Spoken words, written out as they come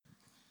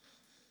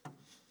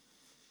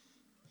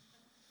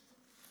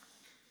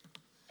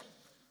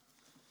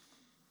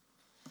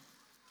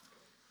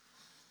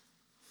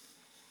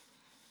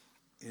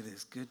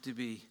is good to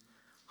be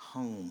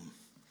home.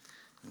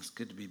 It's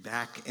good to be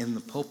back in the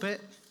pulpit.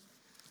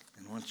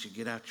 And once you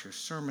get out your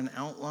sermon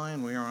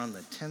outline, we are on the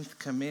 10th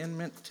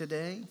commandment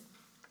today.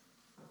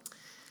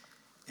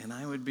 And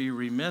I would be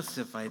remiss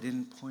if I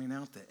didn't point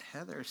out that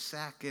Heather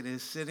Sackett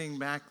is sitting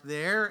back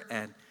there,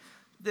 and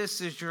this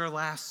is your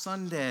last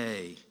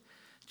Sunday.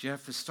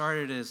 Jeff has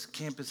started as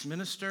campus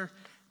minister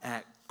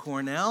at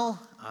Cornell,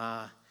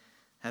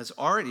 has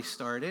already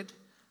started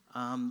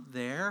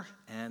there,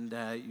 and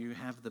you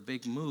have the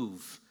big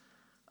move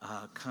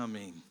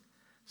coming.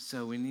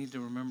 So we need to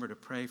remember to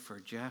pray for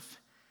Jeff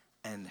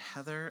and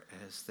Heather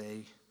as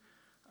they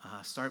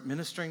start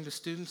ministering to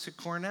students at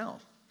Cornell.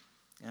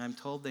 And I'm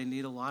told they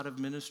need a lot of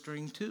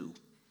ministering too.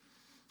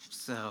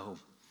 So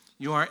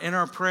you are in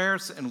our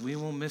prayers, and we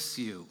will miss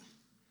you.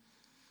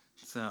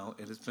 So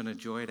it has been a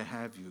joy to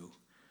have you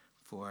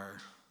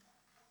for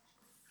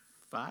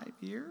 5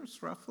 years,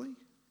 roughly.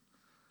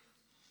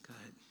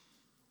 Good.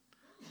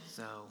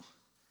 So,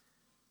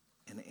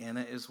 and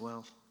Anna as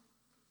well.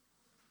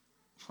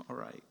 All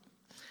right.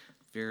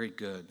 Very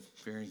good.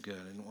 Very good.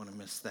 I didn't want to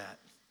miss that.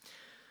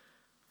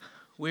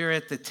 We're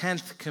at the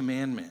 10th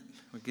commandment.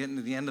 We're getting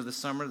to the end of the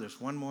summer. There's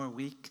one more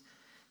week,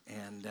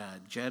 and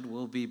Jed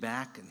will be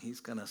back, and he's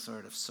going to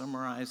sort of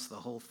summarize the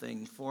whole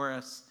thing for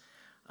us.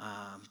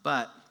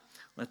 But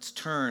let's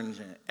turn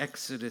to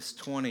Exodus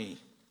 20.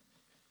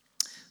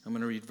 I'm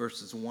going to read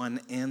verses 1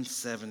 and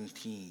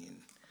 17.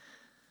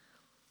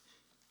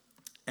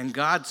 And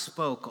God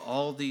spoke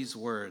all these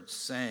words,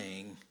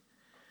 saying,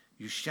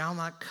 "You shall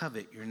not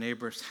covet your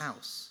neighbor's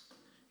house.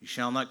 You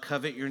shall not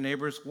covet your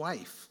neighbor's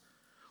wife,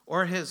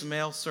 or his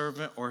male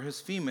servant, or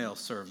his female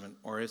servant,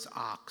 or his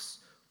ox,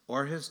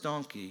 or his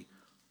donkey,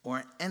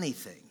 or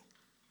anything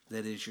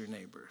that is your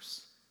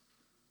neighbor's."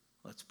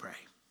 Let's pray.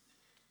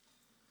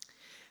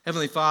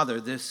 Heavenly Father,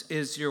 this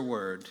is your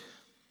word,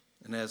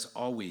 and as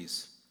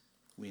always,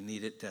 we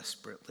need it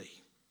desperately.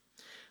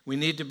 We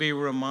need to be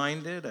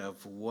reminded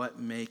of what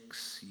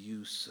makes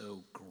you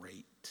so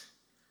great.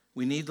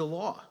 We need the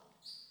law.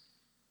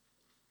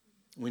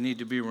 We need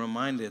to be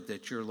reminded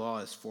that your law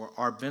is for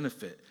our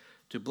benefit,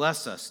 to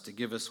bless us, to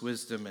give us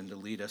wisdom, and to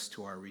lead us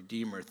to our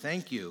Redeemer.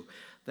 Thank you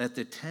that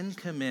the 10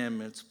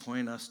 Commandments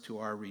point us to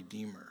our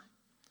Redeemer.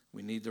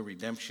 We need the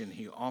redemption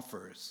he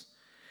offers.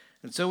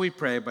 And so we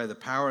pray, by the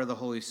power of the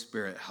Holy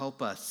Spirit,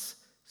 help us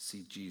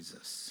see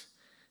Jesus.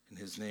 In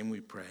his name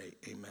we pray,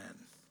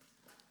 amen.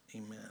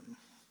 Amen.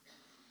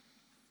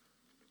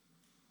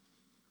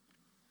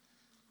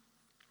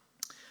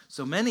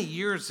 So many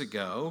years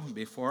ago,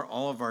 before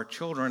all of our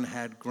children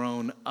had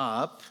grown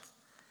up,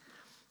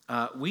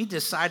 we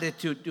decided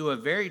to do a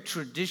very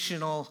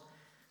traditional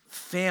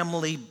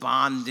family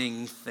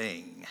bonding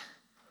thing.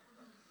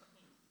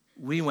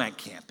 We went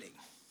camping.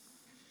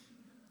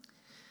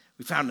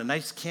 We found a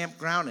nice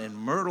campground in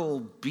Myrtle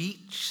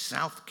Beach,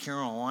 South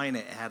Carolina.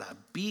 It had a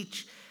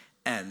beach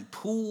and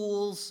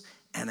pools,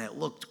 and it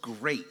looked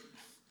great.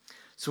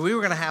 So we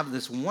were going to have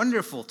this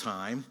wonderful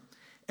time,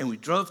 and we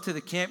drove to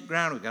the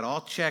campground. We got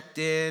all checked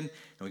in,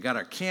 and we got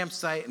our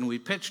campsite, and we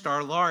pitched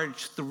our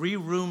large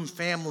 3-room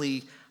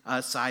family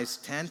size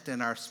tent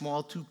and our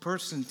small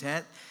 2-person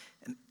tent,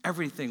 and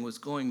everything was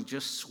going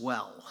just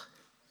swell.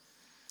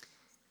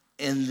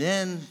 And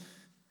then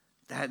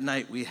that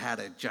night we had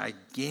a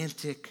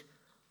gigantic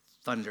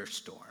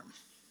thunderstorm,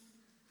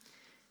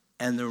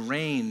 and the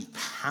rain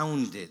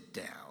pounded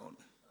down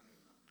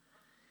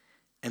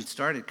and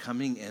started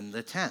coming in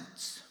the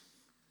tents.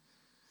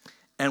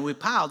 And we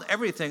piled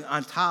everything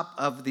on top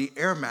of the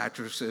air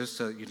mattresses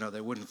so,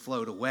 they wouldn't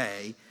float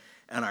away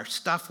and our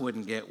stuff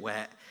wouldn't get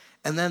wet.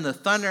 And then the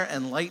thunder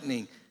and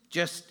lightning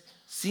just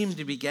seemed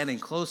to be getting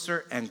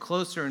closer and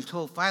closer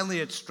until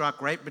finally it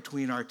struck right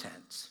between our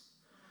tents.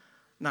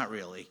 Not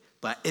really,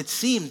 but it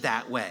seemed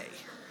that way.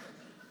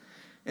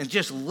 And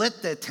just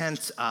lit the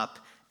tents up,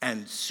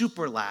 and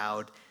super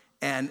loud.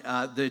 And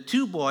the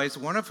 2 boys,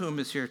 one of whom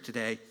is here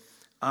today,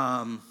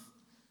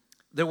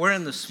 that were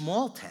in the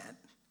small tent,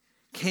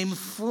 came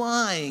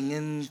flying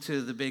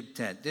into the big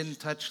tent, didn't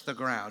touch the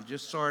ground,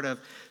 just sort of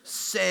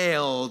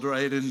sailed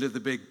right into the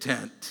big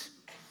tent.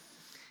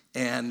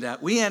 And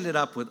we ended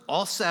up with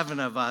all 7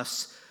 of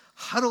us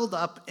huddled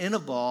up in a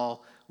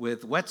ball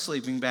with wet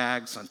sleeping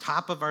bags on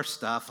top of our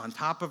stuff, on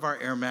top of our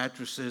air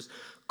mattresses,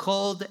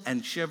 cold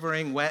and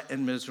shivering, wet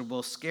and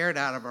miserable, scared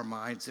out of our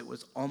minds. It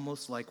was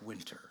almost like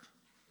winter.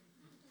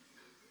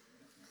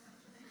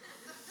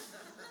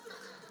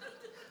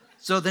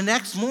 So the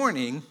next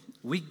morning,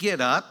 we get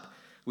up,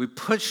 we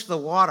push the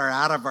water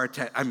out of our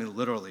tent. I mean,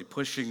 literally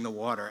pushing the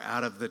water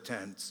out of the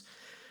tents.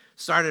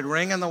 Started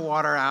wringing the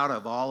water out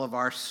of all of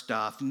our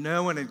stuff.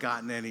 No one had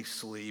gotten any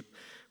sleep.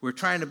 We're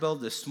trying to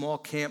build this small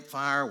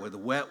campfire with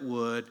wet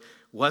wood.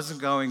 Wasn't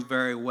going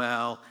very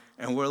well.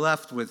 And we're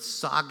left with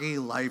soggy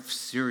life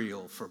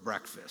cereal for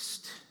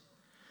breakfast.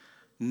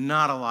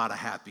 Not a lot of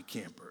happy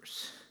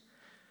campers.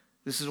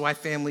 This is why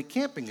family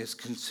camping is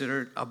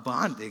considered a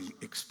bonding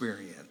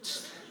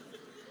experience.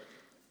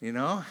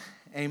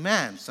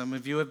 Amen. Some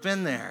of you have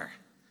been there.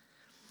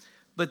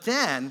 But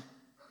then,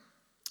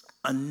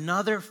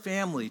 Another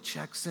family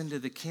checks into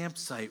the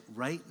campsite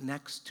right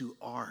next to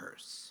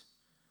ours.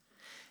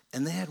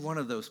 And they had one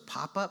of those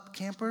pop-up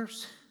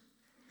campers,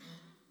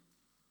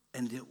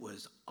 and it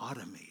was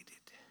automated.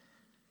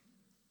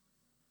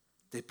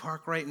 They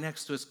parked right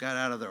next to us, got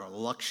out of their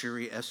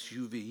luxury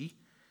SUV,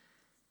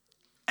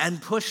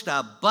 and pushed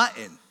a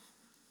button.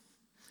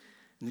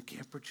 And the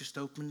camper just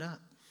opened up,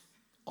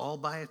 all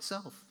by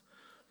itself.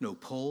 No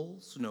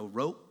poles, no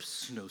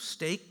ropes, no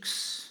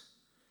stakes.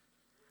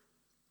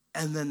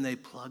 And then they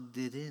plugged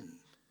it in.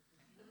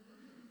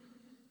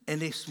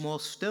 And a small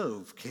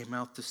stove came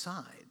out the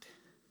side.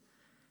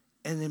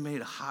 And they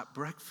made a hot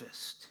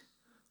breakfast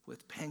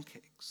with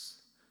pancakes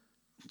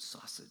and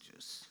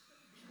sausages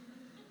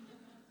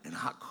and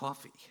hot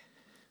coffee.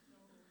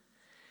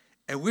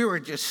 And we were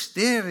just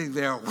standing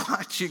there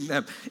watching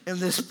them in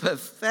this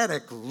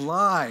pathetic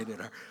line in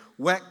our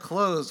wet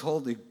clothes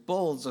holding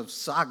bowls of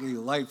soggy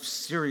Life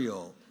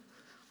cereal.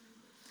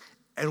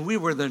 And we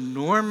were the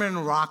Norman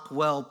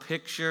Rockwell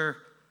picture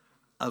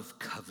of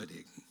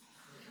coveting.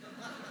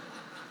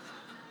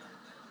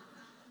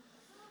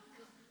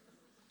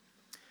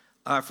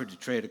 I offered to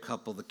trade a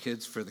couple of the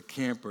kids for the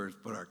campers,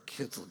 but our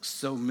kids looked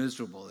so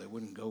miserable they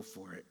wouldn't go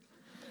for it.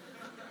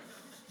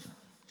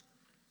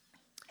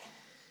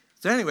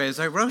 So anyways,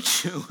 I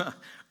wrote you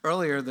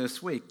earlier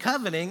this week.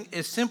 Coveting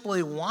is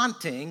simply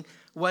wanting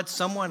what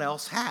someone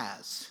else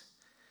has.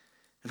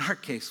 In our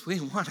case, we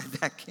wanted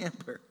that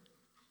camper.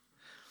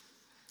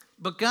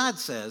 But God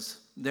says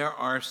there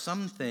are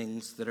some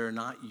things that are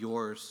not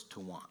yours to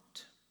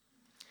want.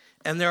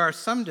 And there are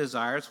some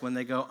desires, when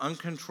they go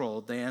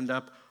uncontrolled, they end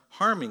up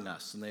harming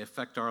us and they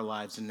affect our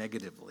lives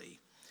negatively.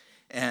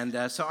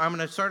 And so I'm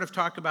going to sort of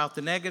talk about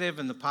the negative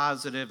and the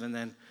positive, and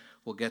then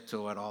we'll get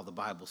to what all the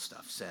Bible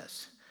stuff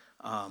says.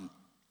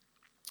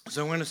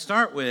 So I'm going to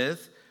start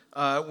with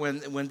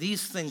when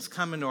these things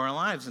come into our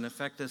lives and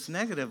affect us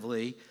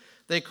negatively,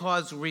 they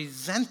cause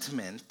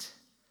resentment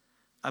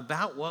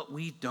about what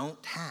we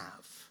don't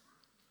have.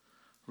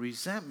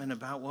 Resentment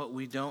about what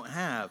we don't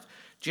have.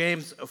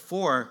 James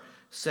 4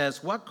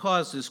 says, "What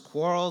causes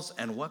quarrels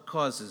and what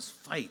causes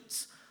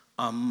fights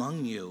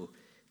among you?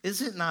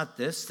 Is it not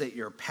this, that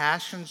your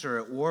passions are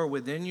at war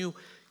within you?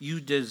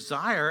 You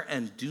desire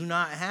and do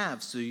not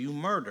have, so you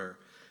murder.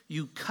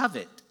 You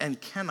covet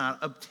and cannot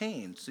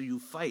obtain, so you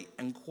fight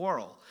and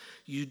quarrel.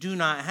 You do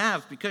not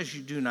have because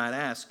you do not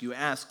ask. You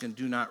ask and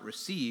do not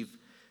receive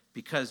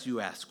because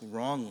you ask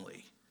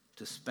wrongly,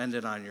 to spend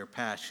it on your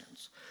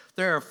passions."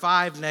 There are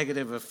 5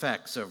 negative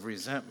effects of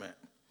resentment,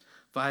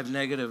 5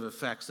 negative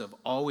effects of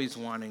always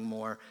wanting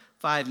more,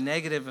 5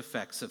 negative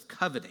effects of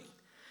coveting.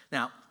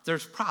 Now,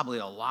 there's probably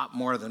a lot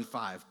more than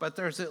 5, but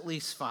there's at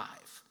least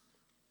 5.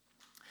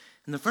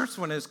 And the first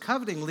one is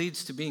coveting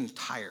leads to being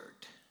tired.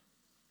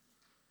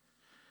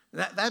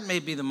 That may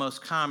be the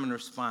most common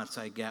response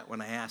I get when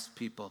I ask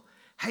people,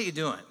 "How you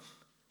doing?"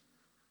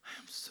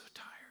 "I'm so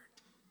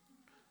tired."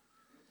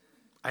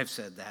 I've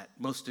said that.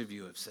 Most of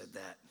you have said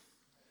that.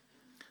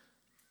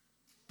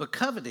 But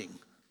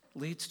coveting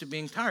leads to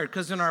being tired,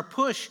 because in our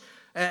push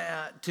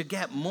to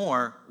get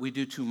more, we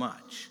do too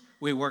much.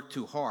 We work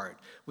too hard.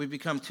 We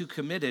become too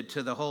committed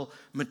to the whole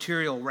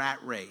material rat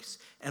race,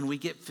 and we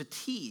get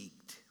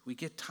fatigued. We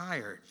get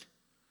tired.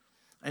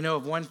 I know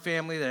of one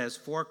family that has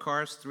 4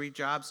 cars, 3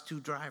 jobs, 2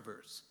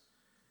 drivers.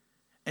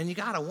 And you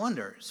got to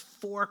wonder, is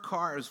 4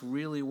 cars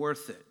really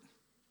worth it?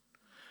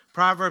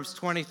 Proverbs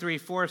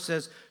 23:4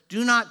 says,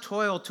 "Do not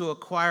toil to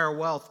acquire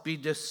wealth. Be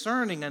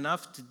discerning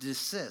enough to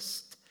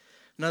desist."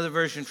 Another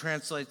version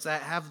translates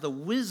that, "Have the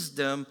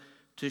wisdom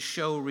to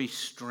show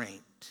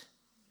restraint."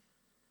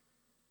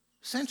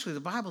 Essentially,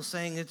 the Bible's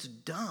saying it's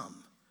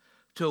dumb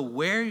to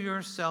wear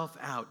yourself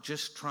out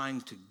just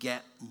trying to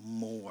get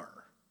more.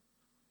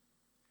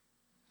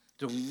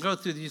 So we'll go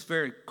through these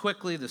very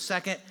quickly. The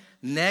second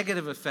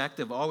negative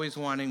effect of always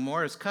wanting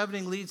more is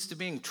coveting leads to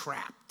being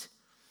trapped.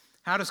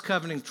 How does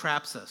coveting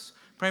traps us?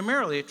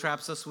 Primarily, it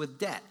traps us with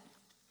debt.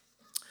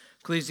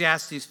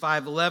 Ecclesiastes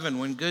 5:11,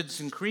 "When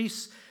goods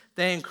increase,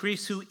 they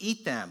increase who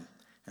eat them.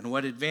 And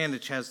what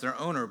advantage has their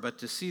owner but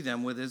to see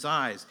them with his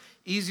eyes?"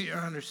 Easier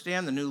to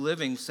understand, the New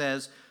Living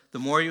says, "The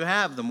more you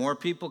have, the more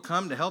people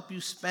come to help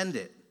you spend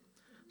it.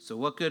 So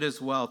what good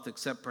is wealth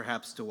except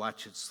perhaps to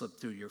watch it slip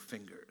through your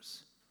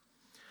fingers?"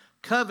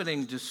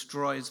 Coveting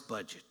destroys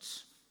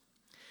budgets.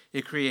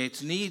 It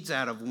creates needs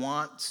out of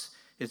wants.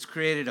 It's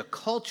created a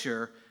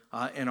culture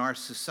in our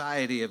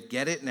society of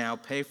get it now,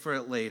 pay for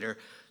it later.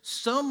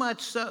 So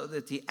much so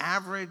that the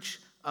average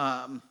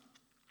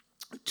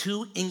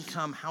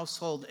 2-income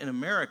household in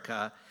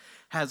America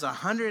has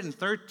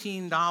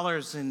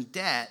 $113 in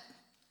debt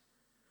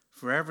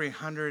for every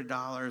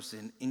 $100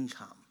 in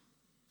income.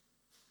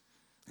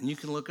 And you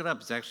can look it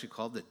up. It's actually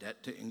called the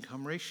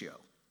debt-to-income ratio.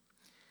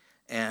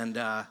 And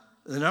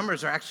the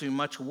numbers are actually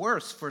much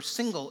worse for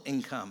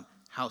single-income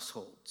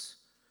households.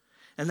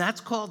 And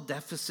that's called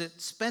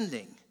deficit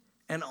spending.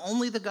 And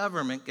only the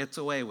government gets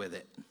away with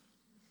it.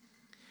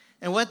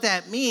 And what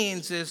that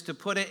means is, to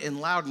put it in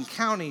Loudoun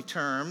County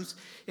terms,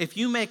 if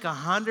you make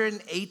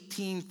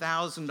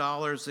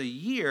 $118,000 a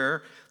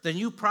year, then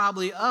you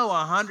probably owe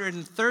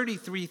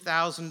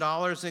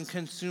 $133,000 in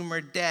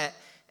consumer debt,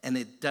 and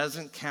it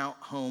doesn't count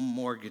home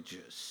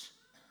mortgages.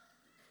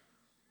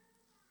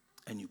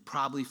 And you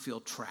probably feel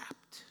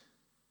trapped.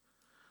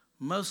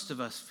 Most of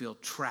us feel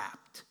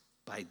trapped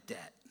by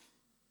debt.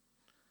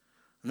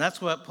 And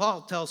that's what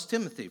Paul tells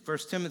Timothy, 1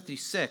 Timothy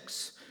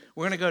 6.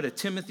 We're going to go to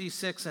Timothy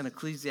 6 and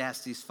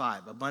Ecclesiastes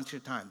 5 a bunch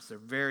of times. They're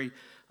very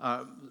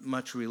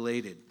much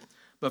related.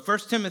 But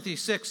 1 Timothy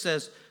 6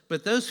 says,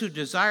 "But those who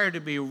desire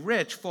to be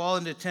rich fall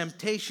into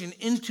temptation,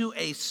 into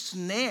a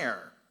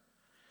snare,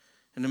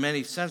 into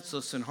many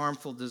senseless and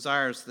harmful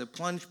desires that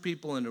plunge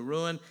people into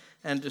ruin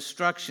and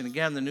destruction."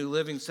 Again, the New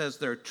Living says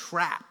they're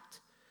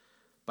trapped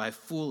by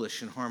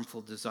foolish and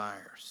harmful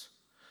desires.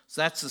 So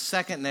that's the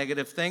second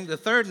negative thing. The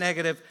third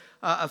negative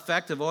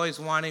effect of always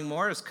wanting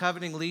more is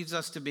coveting leads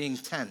us to being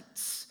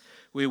tense.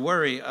 We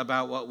worry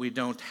about what we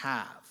don't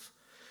have.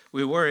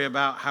 We worry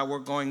about how we're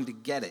going to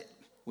get it.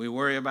 We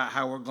worry about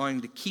how we're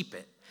going to keep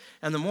it.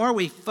 And the more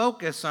we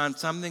focus on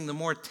something, the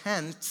more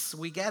tense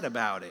we get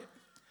about it.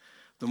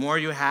 The more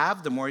you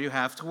have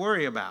to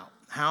worry about.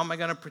 How am I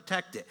going to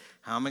protect it?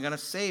 How am I going to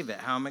save it?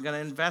 How am I going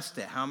to invest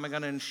it? How am I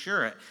going to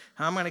insure it?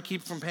 How am I going to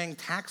keep from paying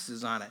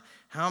taxes on it?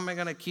 How am I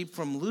going to keep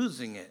from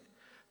losing it?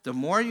 The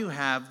more you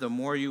have, the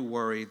more you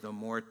worry, the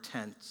more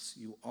tense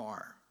you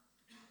are.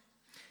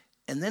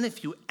 And then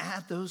if you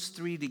add those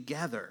three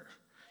together,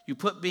 you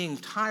put being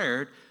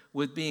tired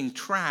with being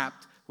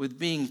trapped, with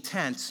being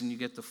tense, and you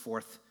get the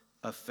fourth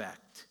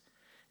effect.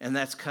 And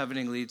that's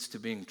coveting leads to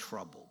being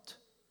troubled.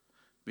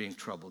 Being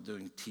troubled,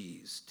 doing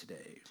T's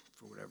today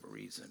for whatever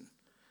reason.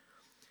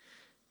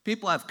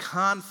 People have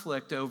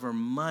conflict over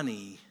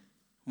money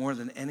more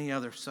than any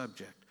other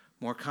subject.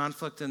 More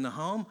conflict in the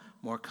home,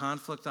 more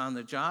conflict on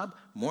the job,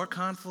 more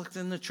conflict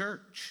in the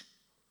church.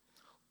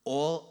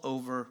 All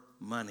over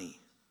money.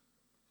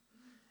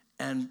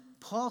 And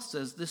Paul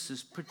says this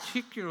is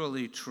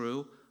particularly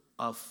true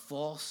of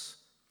false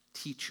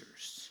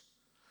teachers.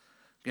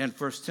 Again,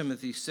 1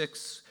 Timothy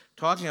 6,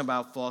 talking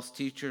about false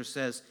teachers,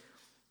 says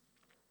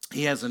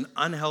he has an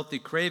unhealthy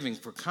craving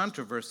for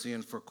controversy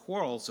and for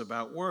quarrels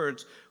about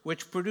words,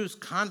 which produce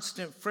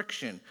constant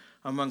friction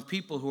among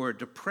people who are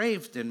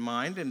depraved in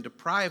mind and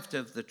deprived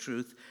of the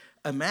truth,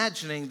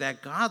 imagining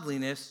that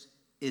godliness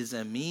is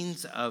a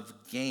means of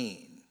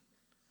gain.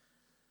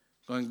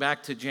 Going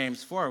back to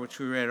James 4, which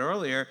we read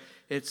earlier,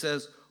 it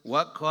says,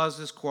 "What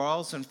causes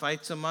quarrels and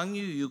fights among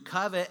you? You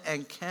covet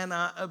and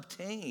cannot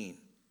obtain."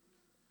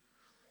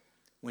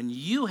 When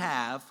you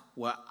have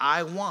what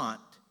I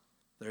want,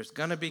 there's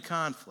going to be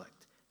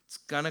conflict. It's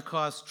going to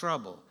cause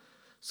trouble.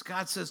 So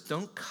God says,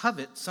 don't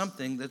covet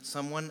something that's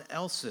someone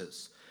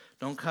else's.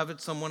 Don't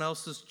covet someone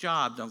else's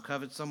job. Don't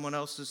covet someone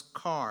else's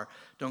car.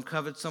 Don't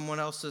covet someone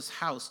else's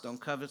house. Don't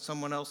covet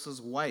someone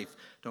else's wife.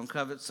 Don't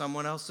covet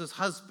someone else's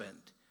husband.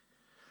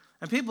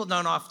 And people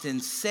don't often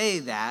say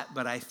that,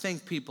 but I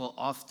think people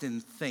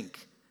often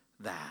think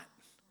that.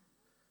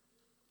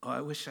 Oh,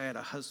 I wish I had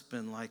a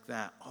husband like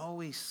that,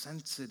 always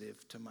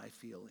sensitive to my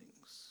feelings.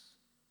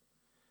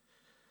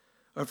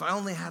 Or if I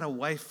only had a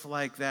wife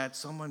like that,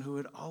 someone who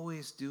would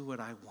always do what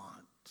I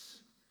want.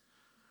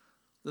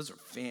 Those are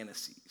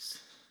fantasies.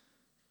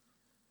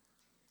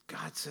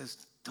 God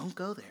says, don't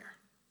go there.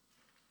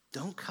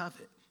 Don't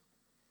covet.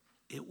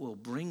 It will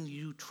bring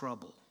you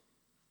trouble.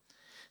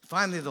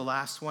 Finally, the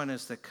last one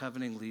is that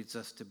coveting leads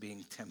us to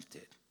being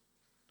tempted.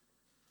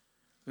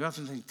 We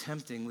often think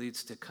tempting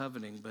leads to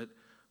coveting, but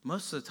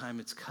most of the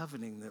time it's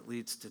coveting that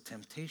leads to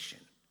temptation.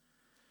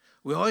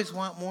 We always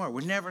want more.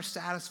 We're never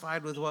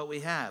satisfied with what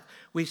we have.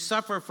 We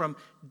suffer from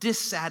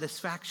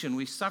dissatisfaction.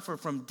 We suffer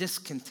from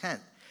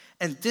discontent.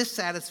 And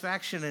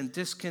dissatisfaction and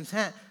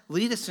discontent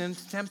lead us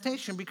into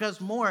temptation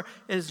because more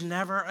is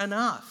never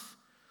enough.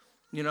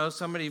 You know,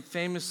 somebody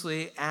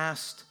famously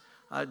asked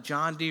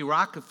John D.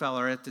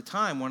 Rockefeller at the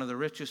time, one of the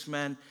richest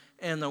men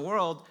in the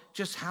world,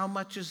 just how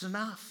much is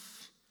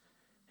enough?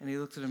 And he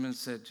looked at him and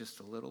said, just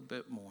a little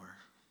bit more.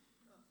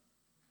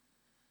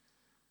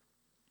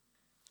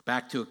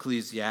 Back to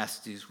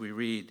Ecclesiastes, we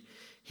read,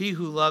 "He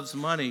who loves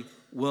money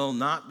will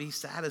not be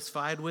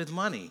satisfied with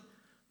money,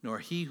 nor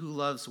he who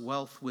loves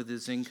wealth with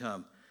his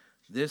income.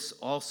 This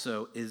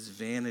also is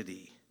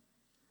vanity."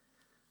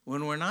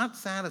 When we're not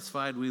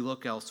satisfied, we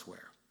look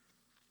elsewhere.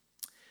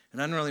 It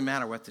doesn't really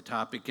matter what the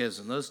topic is,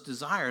 and those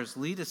desires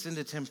lead us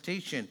into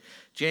temptation.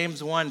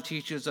 James 1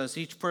 teaches us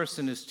each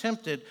person is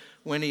tempted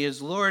when he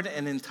is lured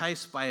and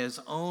enticed by his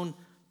own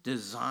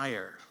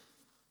desire.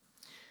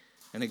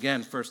 And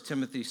again, 1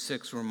 Timothy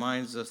 6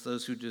 reminds us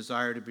those who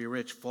desire to be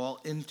rich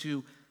fall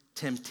into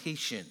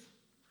temptation.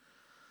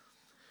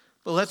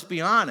 But let's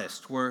be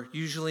honest, we're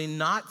usually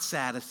not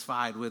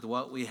satisfied with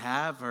what we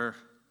have, or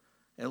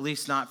at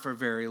least not for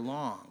very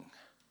long.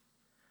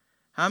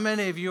 How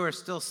many of you are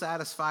still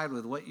satisfied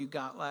with what you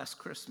got last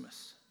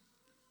Christmas?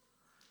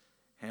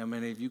 How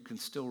many of you can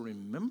still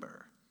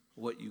remember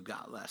what you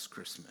got last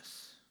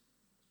Christmas?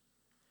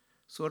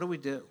 So what do we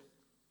do?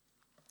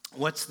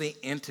 What's the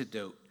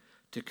antidote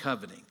to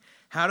coveting?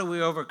 How do we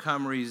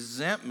overcome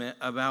resentment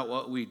about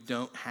what we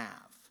don't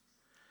have?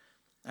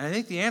 And I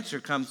think the answer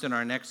comes in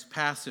our next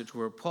passage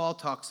where Paul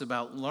talks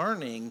about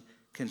learning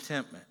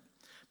contentment.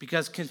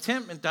 Because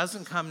contentment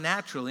doesn't come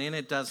naturally and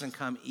it doesn't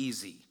come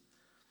easy.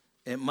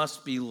 It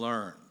must be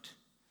learned.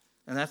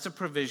 And that's a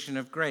provision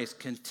of grace,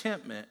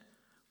 contentment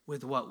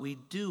with what we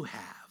do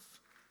have.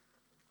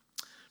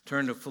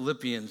 Turn to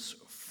Philippians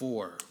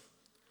 4.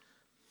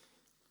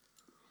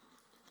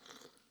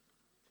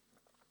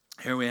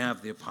 Here we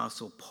have the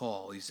Apostle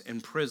Paul. He's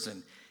in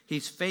prison.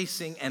 He's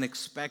facing and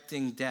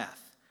expecting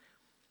death.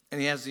 And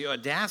he has the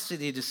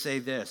audacity to say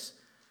this,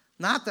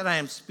 not that I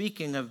am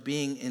speaking of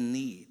being in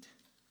need,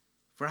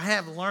 for I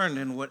have learned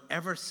in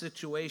whatever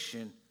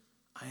situation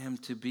I am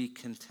to be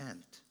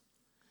content.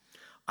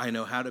 I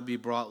know how to be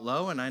brought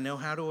low and I know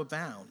how to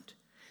abound.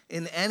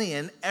 In any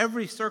and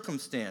every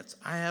circumstance,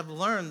 I have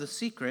learned the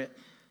secret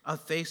of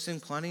facing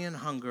plenty and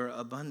hunger,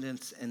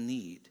 abundance and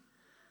need.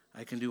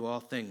 I can do all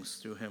things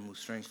through him who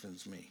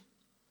strengthens me.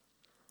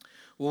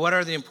 Well, what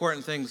are the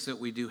important things that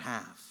we do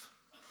have?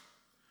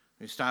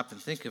 When you stop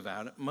and think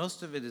about it,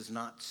 most of it is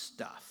not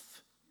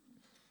stuff.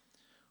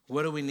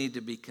 What do we need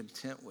to be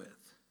content with?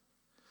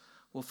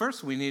 Well,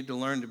 first we need to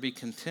learn to be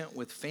content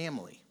with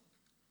family.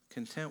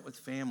 Content with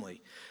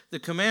family. The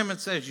commandment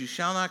says you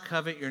shall not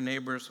covet your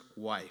neighbor's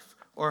wife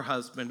or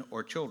husband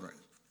or children.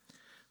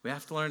 We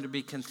have to learn to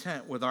be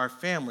content with our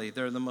family.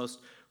 They're the most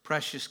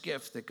precious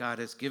gift that God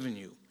has given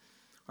you.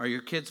 Are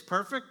your kids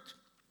perfect?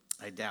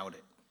 I doubt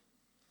it.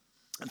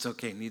 It's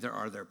okay, neither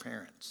are their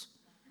parents.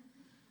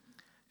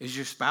 Is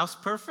your spouse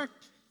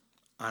perfect?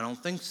 I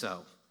don't think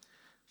so.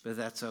 But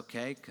that's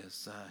okay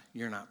because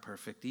you're not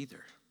perfect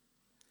either.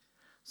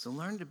 So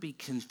learn to be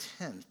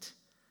content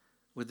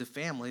with the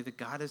family that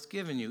God has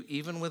given you,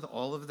 even with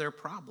all of their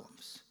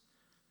problems.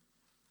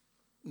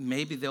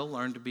 Maybe they'll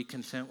learn to be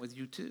content with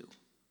you too.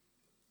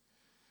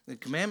 The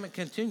commandment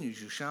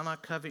continues, you shall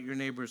not covet your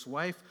neighbor's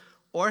wife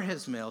or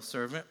his male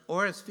servant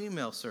or his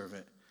female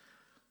servant.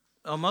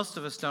 Well, most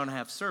of us don't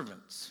have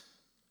servants,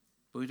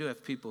 but we do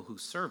have people who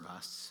serve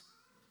us.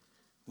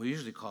 We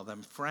usually call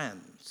them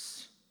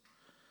friends.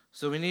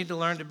 So we need to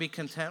learn to be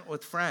content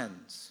with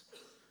friends.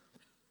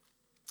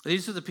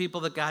 These are the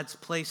people that God's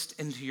placed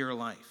into your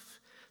life.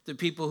 The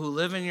people who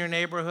live in your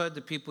neighborhood,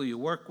 the people you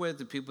work with,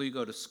 the people you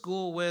go to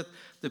school with,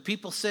 the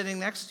people sitting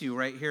next to you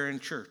right here in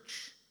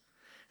church.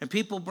 And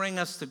people bring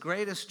us the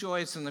greatest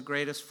joys and the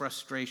greatest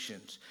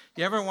frustrations.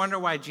 You ever wonder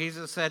why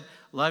Jesus said,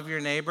 love your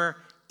neighbor,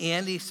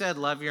 and he said,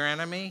 love your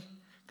enemy?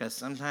 Because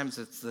sometimes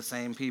it's the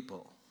same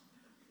people.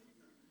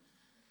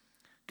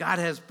 God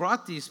has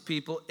brought these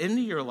people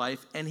into your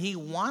life, and he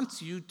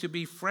wants you to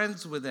be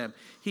friends with them.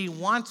 He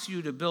wants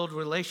you to build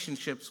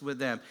relationships with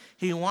them.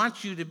 He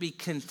wants you to be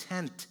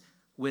content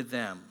with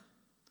them.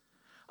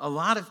 A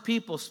lot of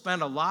people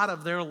spend a lot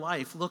of their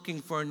life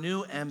looking for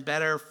new and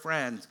better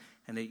friends,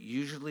 and it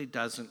usually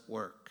doesn't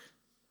work.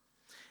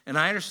 And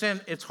I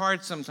understand it's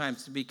hard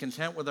sometimes to be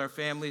content with our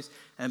families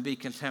and be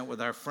content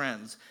with our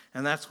friends,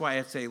 and that's why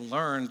it's a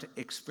learned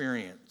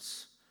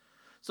experience.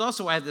 It's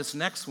also why this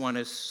next one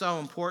is so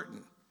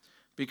important.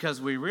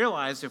 Because we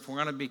realize if we're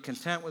going to be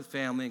content with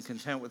family and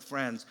content with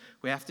friends,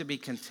 we have to be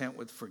content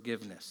with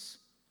forgiveness.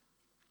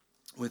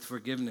 With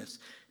forgiveness.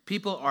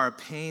 People are a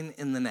pain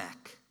in the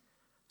neck.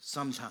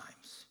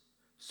 Sometimes.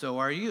 So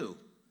are you.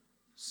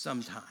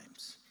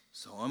 Sometimes.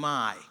 So am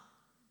I.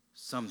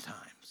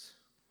 Sometimes.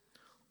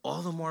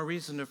 All the more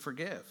reason to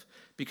forgive.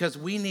 Because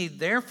we need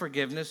their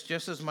forgiveness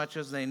just as much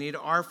as they need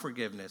our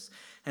forgiveness.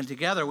 And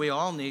together we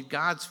all need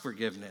God's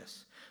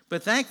forgiveness.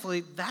 But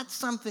thankfully, that's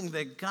something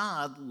that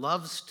God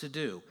loves to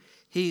do.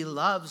 He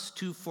loves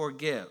to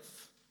forgive.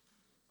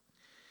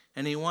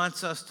 And he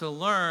wants us to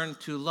learn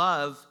to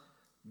love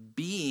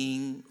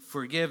being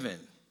forgiven.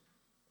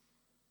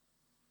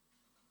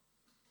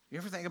 You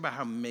ever think about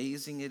how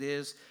amazing it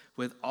is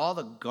with all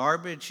the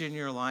garbage in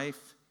your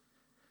life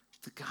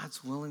that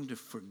God's willing to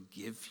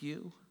forgive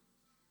you?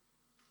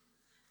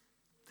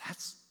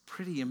 That's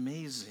pretty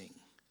amazing.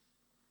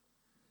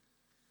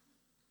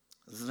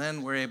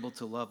 Then we're able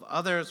to love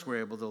others,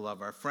 we're able to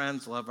love our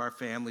friends, love our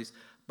families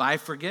by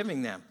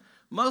forgiving them.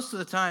 Most of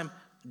the time,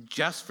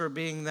 just for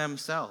being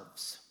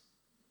themselves.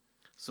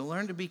 So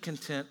learn to be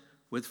content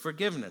with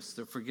forgiveness.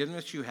 The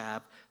forgiveness you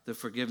have, the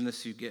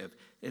forgiveness you give.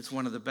 It's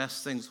one of the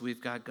best things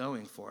we've got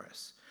going for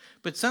us.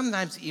 But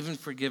sometimes even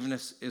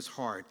forgiveness is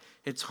hard.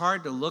 It's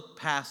hard to look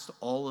past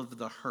all of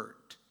the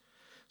hurt.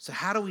 So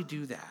how do we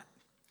do that?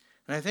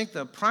 And I think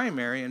the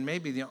primary and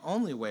maybe the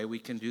only way we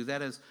can do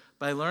that is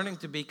by learning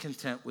to be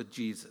content with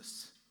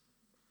Jesus.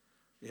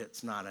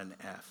 It's not an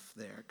F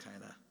there,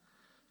 kind of.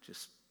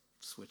 Just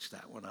switch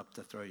that one up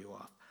to throw you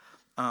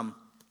off.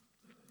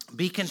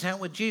 Be content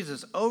with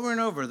Jesus. Over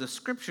and over, the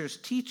scriptures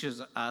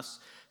teaches us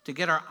to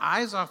get our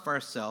eyes off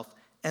ourselves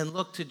and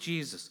look to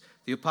Jesus.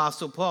 The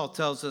Apostle Paul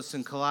tells us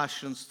in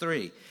Colossians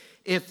 3,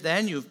 if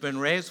then you've been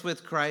raised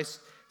with Christ,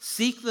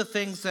 seek the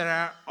things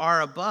that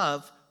are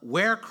above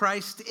where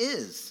Christ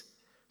is,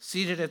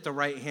 seated at the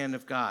right hand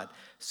of God.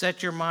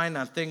 Set your mind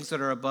on things that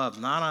are above,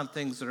 not on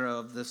things that are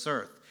of this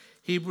earth.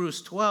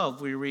 Hebrews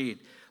 12, we read,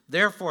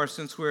 therefore,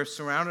 since we are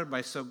surrounded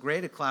by so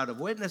great a cloud of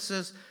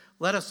witnesses,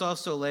 let us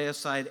also lay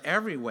aside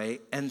every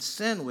weight and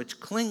sin which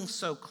clings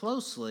so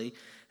closely,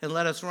 and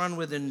let us run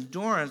with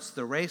endurance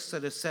the race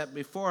that is set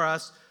before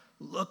us,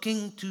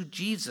 looking to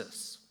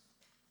Jesus,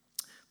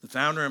 the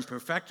founder and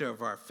perfecter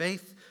of our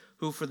faith,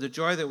 who for the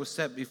joy that was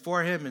set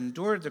before him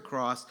endured the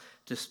cross,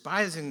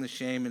 despising the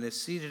shame, and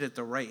is seated at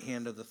the right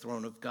hand of the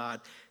throne of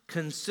God.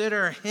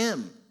 Consider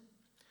him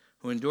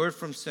who endured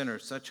from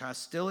sinners such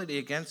hostility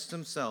against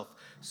himself,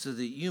 so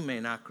that you may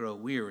not grow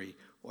weary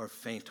or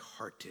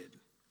faint-hearted.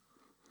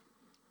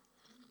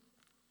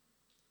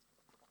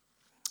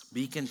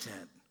 Be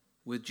content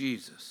with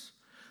Jesus.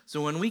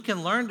 So when we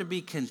can learn to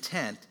be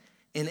content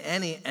in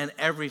any and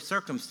every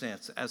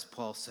circumstance, as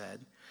Paul said,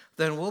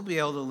 then we'll be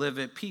able to live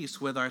at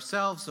peace with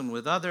ourselves and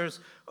with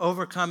others,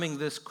 overcoming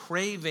this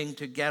craving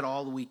to get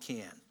all we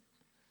can.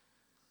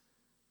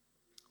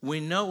 We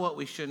know what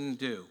we shouldn't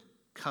do,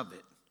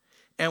 covet.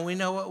 And we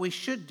know what we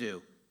should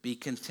do, be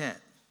content.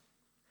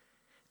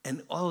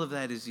 And all of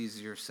that is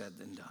easier said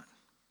than done.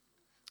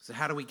 So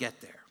how do we get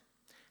there?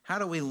 How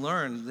do we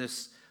learn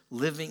this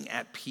living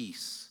at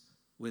peace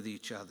with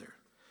each other?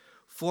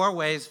 4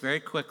 ways, very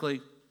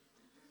quickly,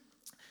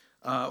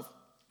 to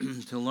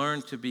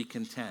learn to be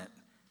content,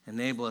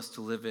 enable us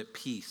to live at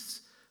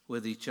peace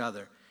with each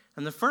other.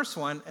 And the first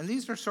one, and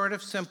these are sort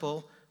of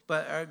simple,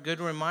 but a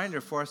good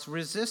reminder for us,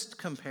 resist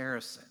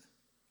comparison.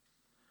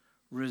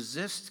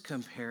 Resist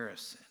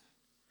comparison.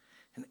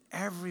 And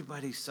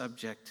everybody's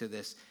subject to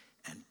this,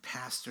 and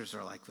pastors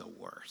are like the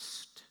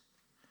worst.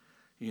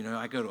 You know,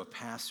 I go to a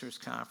pastor's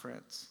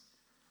conference,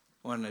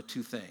 I want to know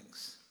 2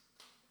 things.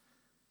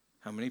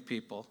 How many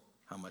people,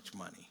 how much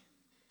money?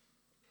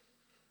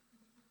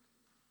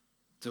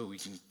 So we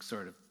can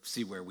sort of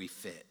see where we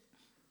fit.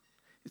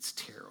 It's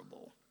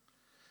terrible.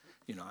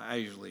 You know, I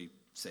usually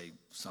say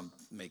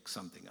make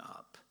something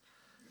up.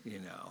 You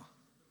know,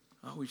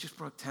 oh, we just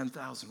broke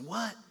 10,000.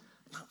 What?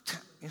 No,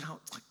 you know,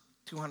 it's like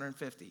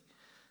 250.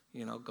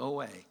 You know, go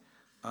away.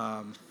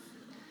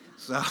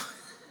 So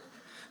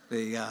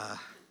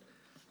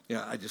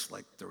I just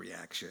like the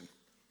reaction.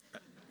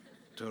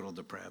 Total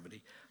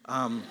depravity.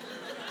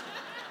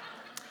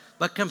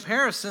 But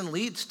comparison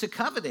leads to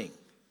coveting.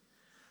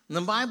 And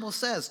the Bible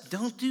says,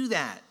 don't do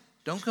that.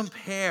 Don't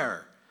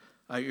compare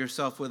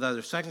yourself with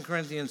others. 2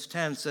 Corinthians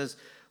 10 says,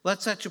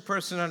 let such a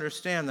person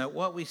understand that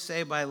what we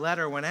say by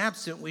letter when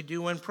absent, we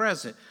do when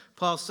present.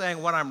 Paul's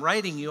saying, what I'm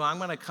writing you, I'm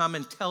going to come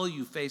and tell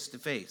you face to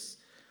face.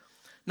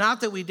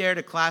 Not that we dare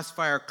to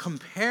classify or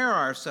compare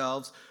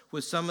ourselves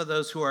with some of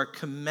those who are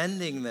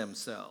commending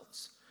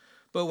themselves.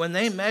 But when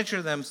they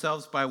measure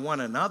themselves by one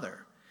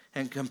another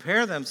and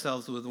compare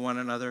themselves with one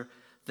another,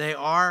 they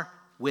are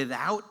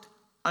without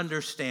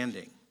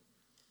understanding.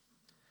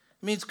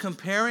 It means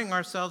comparing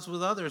ourselves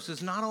with others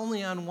is not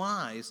only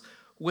unwise,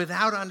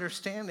 without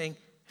understanding,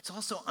 it's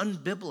also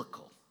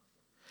unbiblical.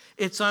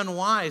 It's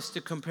unwise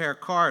to compare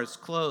cars,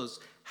 clothes,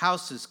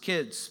 houses,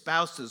 kids,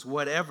 spouses,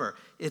 whatever.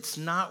 It's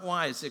not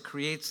wise. It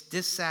creates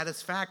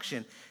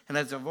dissatisfaction. And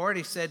as I've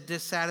already said,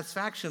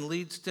 dissatisfaction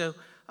leads to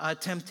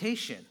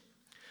temptation.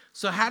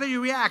 So how do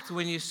you react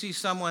when you see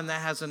someone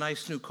that has a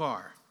nice new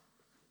car?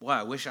 Boy,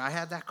 I wish I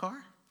had that car.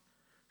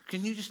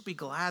 Can you just be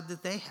glad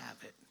that they have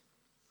it?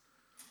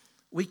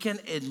 We can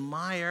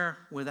admire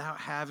without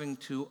having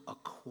to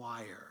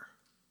acquire.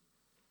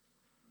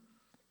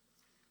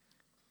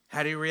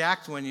 How do you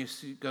react when you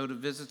go to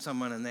visit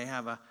someone and they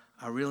have a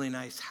really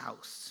nice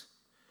house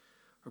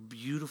or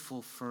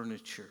beautiful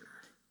furniture?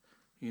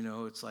 You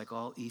know, it's like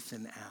all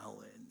Ethan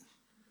Allen.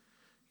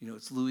 You know,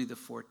 it's Louis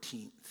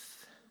XIV.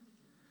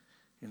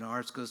 You know,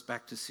 ours goes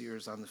back to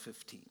Sears on the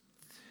 15th.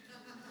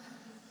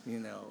 You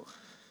know.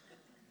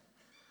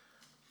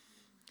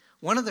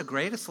 One of the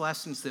greatest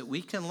lessons that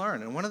we can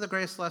learn, and one of the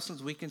greatest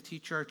lessons we can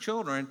teach our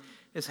children,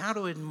 is how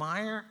to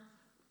admire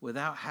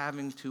without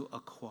having to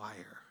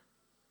acquire.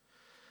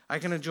 I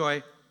can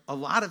enjoy a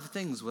lot of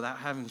things without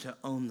having to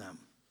own them.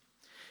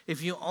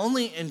 If you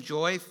only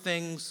enjoy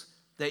things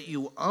that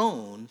you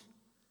own,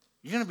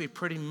 you're going to be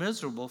pretty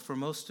miserable for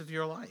most of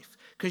your life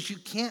because you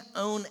can't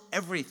own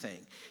everything.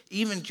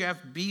 Even Jeff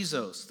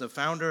Bezos, the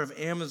founder of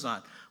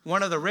Amazon,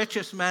 one of the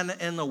richest men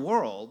in the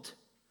world,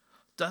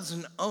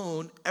 doesn't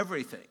own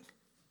everything.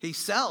 He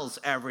sells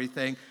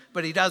everything,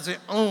 but he doesn't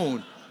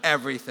own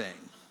everything.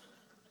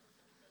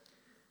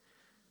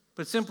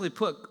 But simply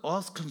put,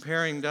 all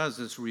comparing does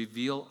is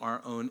reveal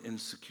our own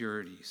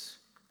insecurities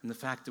and the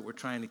fact that we're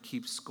trying to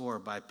keep score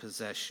by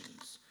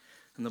possessions.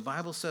 And the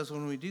Bible says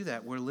when we do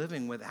that, we're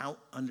living without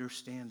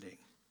understanding.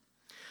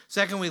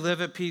 Second, we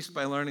live at peace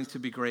by learning to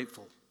be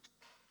grateful.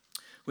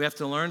 We have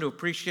to learn to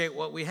appreciate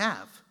what we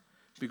have.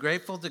 Be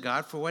grateful to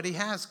God for what he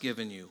has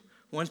given you.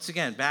 Once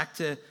again, back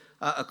to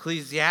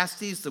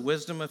Ecclesiastes, the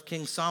wisdom of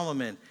King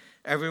Solomon.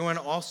 Everyone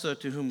also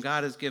to whom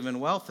God has given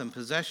wealth and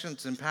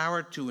possessions and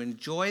power to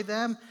enjoy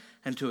them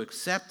and to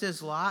accept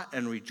his lot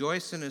and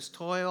rejoice in his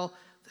toil.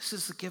 This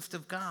is the gift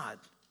of God.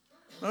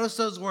 Notice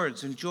those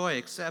words, enjoy,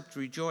 accept,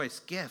 rejoice,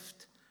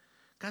 gift.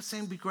 God's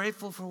saying be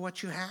grateful for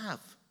what you have.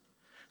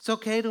 It's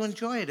okay to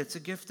enjoy it. It's a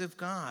gift of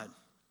God.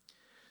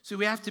 So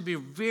we have to be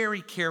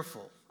very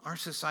careful Our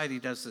society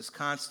does this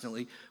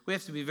constantly. We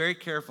have to be very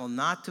careful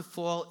not to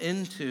fall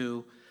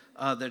into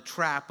the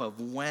trap of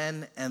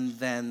when and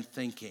then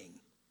thinking.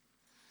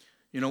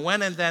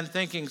 When and then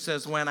thinking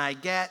says, when I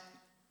get,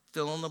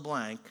 fill in the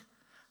blank,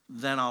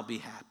 then I'll be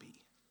happy.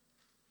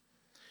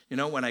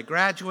 When I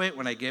graduate,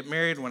 when I get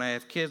married, when I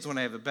have kids, when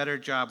I have a better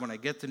job, when I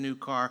get the new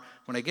car,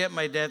 when I get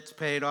my debts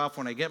paid off,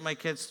 when I get my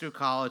kids through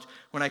college,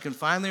 when I can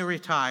finally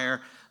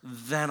retire,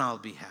 then I'll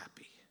be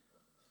happy.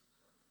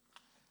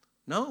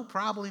 No,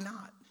 probably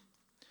not.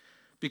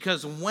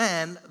 Because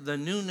when the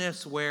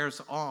newness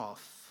wears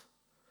off,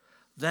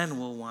 then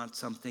we'll want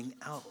something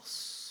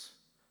else.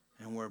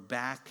 And we're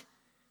back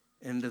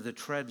into the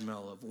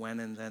treadmill of when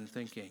and then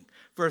thinking.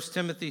 1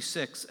 Timothy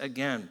 6,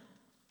 again.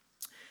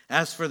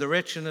 As for the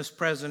rich in this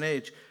present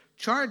age,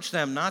 charge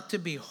them not to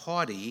be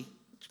haughty,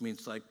 which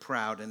means like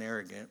proud and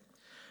arrogant,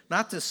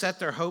 not to set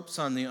their hopes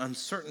on the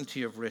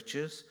uncertainty of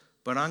riches,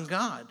 but on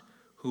God,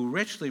 who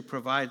richly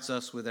provides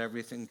us with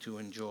everything to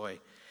enjoy.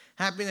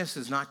 Happiness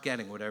is not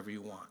getting whatever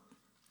you want.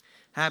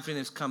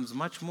 Happiness comes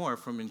much more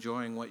from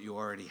enjoying what you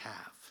already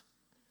have.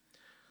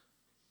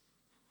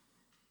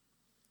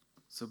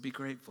 So be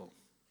grateful.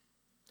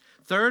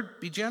 Third,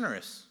 be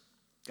generous.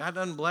 God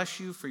doesn't bless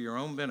you for your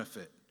own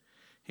benefit.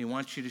 He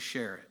wants you to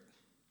share it.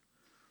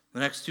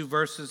 The next two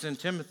verses in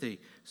Timothy,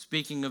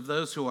 speaking of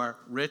those who are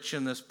rich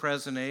in this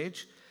present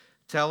age,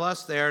 tell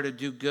us they are to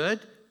do good,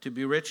 to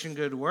be rich in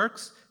good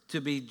works,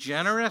 to be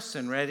generous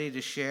and ready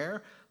to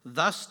share,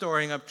 thus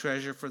storing up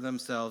treasure for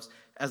themselves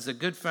as a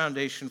good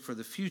foundation for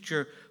the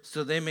future,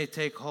 so they may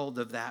take hold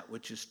of that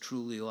which is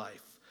truly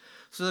life.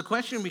 So the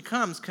question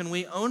becomes, can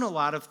we own a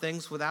lot of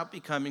things without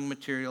becoming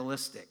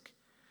materialistic?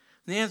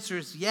 The answer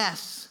is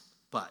yes,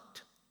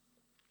 but.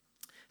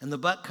 And the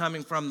but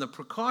coming from the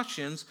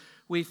precautions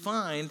we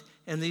find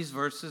in these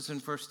verses in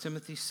 1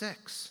 Timothy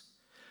 6.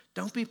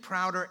 Don't be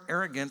proud or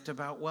arrogant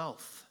about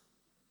wealth.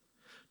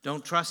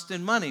 Don't trust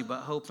in money,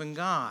 but hope in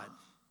God.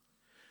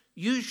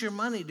 Use your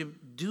money to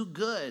do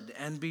good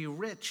and be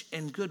rich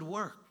in good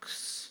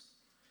works.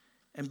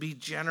 And be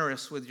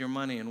generous with your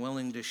money and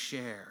willing to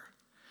share.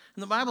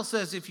 And the Bible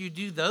says if you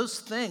do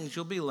those things,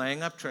 you'll be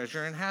laying up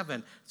treasure in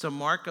heaven. It's a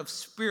mark of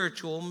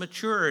spiritual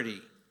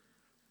maturity.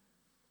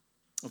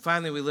 And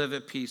finally, we live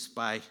at peace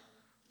by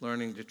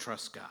learning to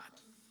trust God.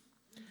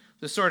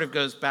 This sort of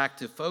goes back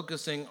to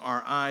fixing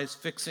our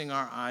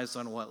eyes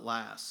on what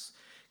lasts,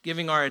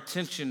 giving our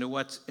attention to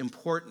what's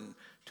important,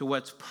 to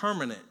what's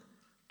permanent,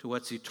 to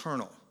what's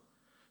eternal.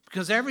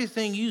 Because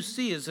everything you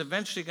see is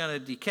eventually going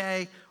to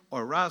decay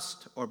or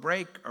rust or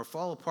break or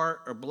fall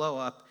apart or blow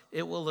up.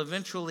 It will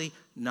eventually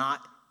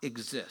not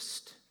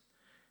exist.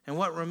 And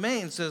what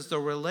remains is the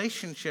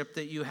relationship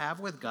that you have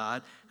with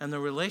God and the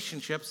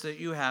relationships that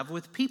you have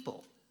with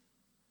people.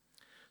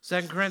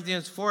 2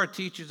 Corinthians 4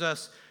 teaches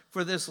us,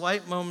 for this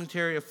light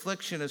momentary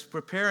affliction is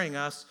preparing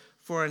us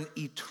for an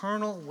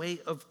eternal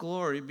weight of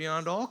glory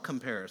beyond all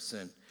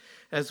comparison,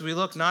 as we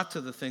look not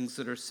to the things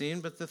that are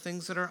seen, but the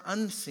things that are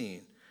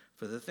unseen.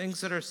 For the things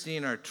that are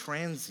seen are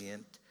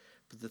transient,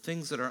 but the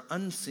things that are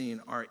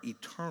unseen are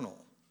eternal.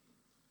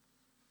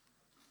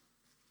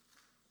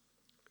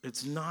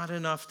 It's not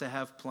enough to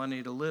have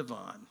plenty to live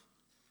on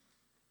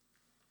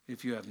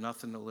if you have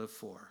nothing to live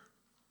for.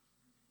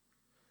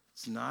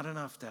 It's not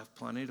enough to have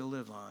plenty to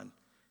live on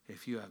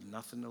if you have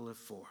nothing to live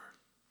for.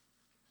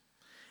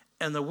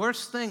 And the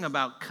worst thing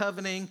about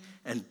coveting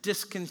and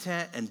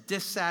discontent and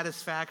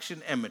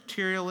dissatisfaction and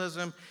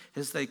materialism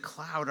is they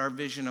cloud our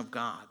vision of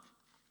God.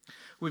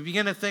 We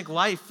begin to think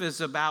life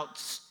is about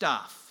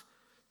stuff.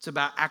 It's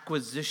about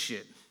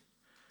acquisition.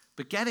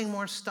 But getting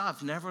more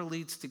stuff never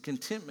leads to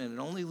contentment. It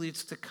only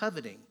leads to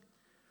coveting.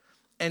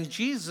 And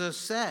Jesus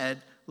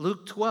said,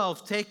 Luke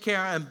 12, take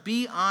care and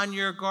be on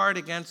your guard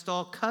against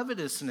all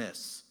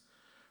covetousness.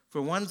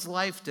 For one's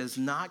life does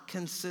not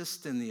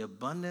consist in the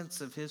abundance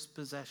of his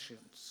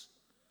possessions.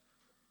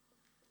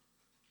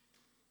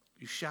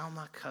 You shall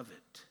not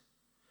covet.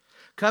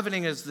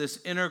 Coveting is this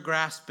inner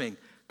grasping.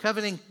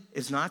 Coveting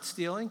is not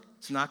stealing.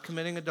 It's not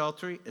committing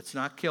adultery. It's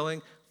not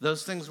killing.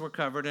 Those things were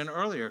covered in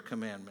earlier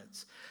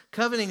commandments.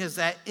 Coveting is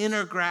that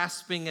inner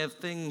grasping of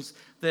things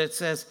that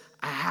says,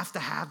 I have to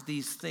have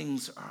these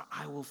things or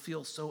I will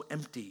feel so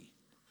empty.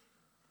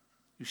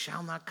 You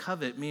shall not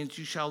covet means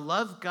you shall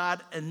love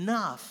God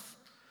enough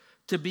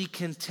to be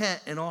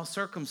content in all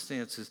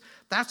circumstances.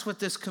 That's what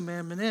this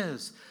commandment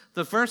is.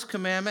 The first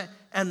commandment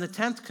and the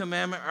 10th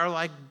commandment are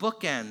like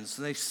bookends.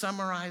 They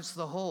summarize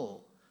the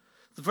whole.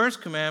 The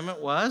first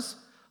commandment was,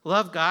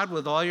 love God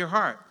with all your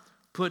heart.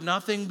 Put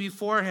nothing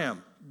before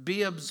him.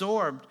 Be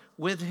absorbed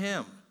with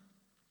him.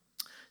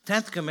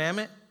 10th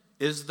commandment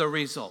is the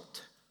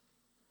result.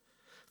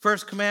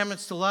 First commandment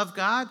is to love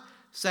God.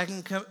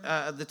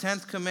 The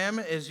 10th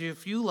commandment is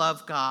if you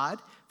love God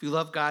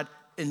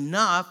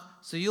enough,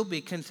 so you'll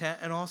be content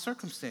in all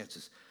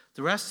circumstances.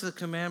 The rest of the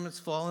commandments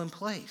fall in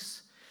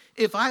place.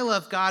 If I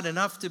love God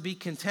enough to be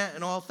content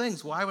in all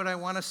things, why would I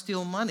want to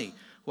steal money?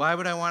 Why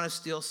would I want to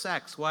steal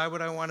sex? Why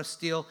would I want to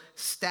steal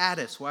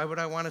status? Why would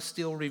I want to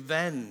steal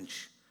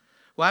revenge?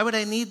 Why would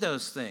I need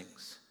those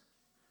things?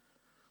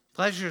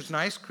 Pleasure is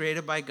nice,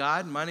 created by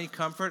God. Money,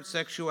 comfort,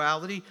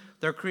 sexuality,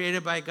 they're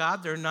created by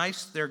God. They're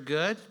nice, they're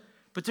good,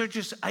 but they're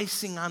just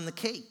icing on the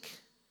cake.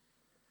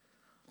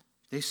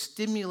 They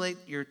stimulate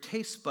your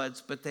taste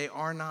buds, but they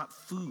are not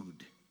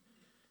food.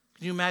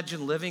 Can you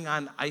imagine living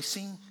on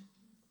icing?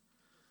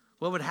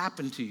 What would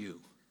happen to you?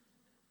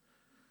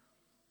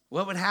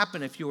 What would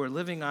happen if you were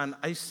living on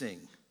icing?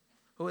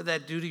 What would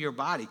that do to your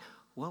body?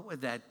 What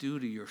would that do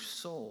to your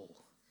soul?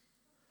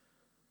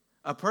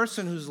 A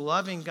person who's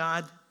loving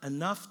God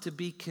enough to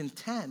be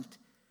content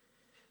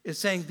is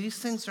saying, these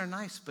things are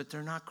nice, but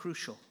they're not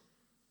crucial.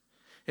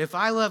 If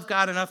I love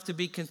God enough to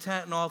be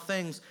content in all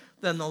things,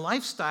 then the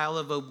lifestyle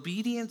of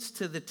obedience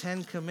to the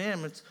 10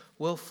 commandments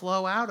will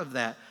flow out of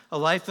that. A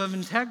life of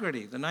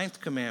integrity, the 9th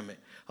commandment.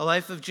 A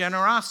life of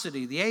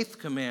generosity, the 8th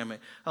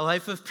commandment. A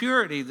life of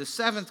purity, the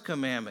 7th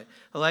commandment.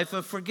 A life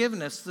of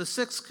forgiveness, the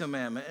 6th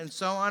commandment, and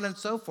so on and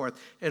so forth.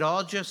 It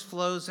all just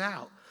flows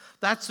out.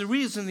 That's the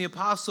reason the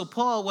Apostle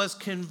Paul was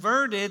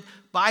converted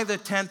by the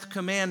 10th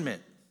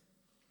commandment.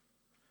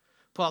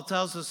 Paul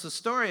tells us the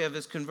story of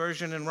his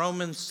conversion in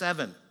Romans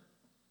 7.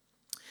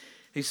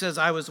 He says,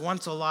 I was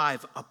once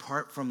alive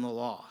apart from the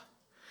law.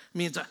 It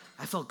means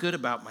I felt good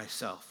about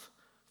myself.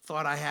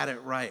 Thought I had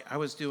it right. I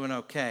was doing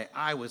okay.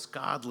 I was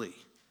godly.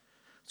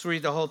 Let's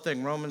read the whole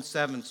thing. Romans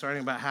 7,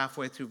 starting about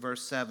halfway through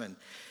verse 7.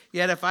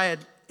 Yet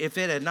if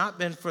it had not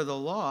been for the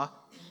law,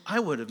 I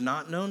would have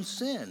not known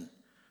sin.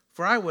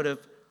 For I would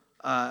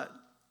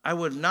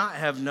not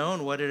have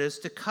known what it is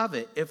to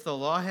covet if the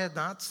law had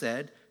not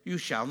said, you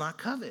shall not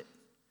covet.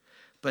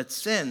 But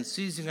sin,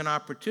 seizing an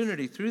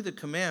opportunity through the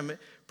commandment,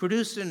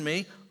 produced in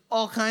me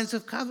all kinds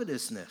of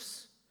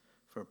covetousness.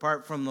 For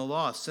apart from the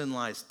law, sin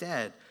lies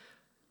dead.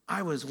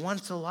 I was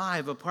once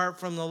alive apart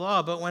from the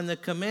law, but when the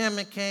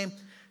commandment came,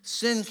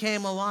 sin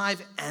came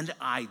alive and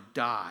I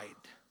died.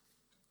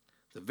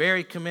 The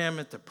very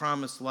commandment that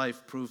promised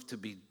life proved to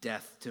be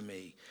death to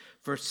me.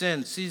 For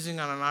sin, seizing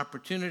on an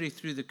opportunity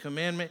through the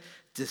commandment,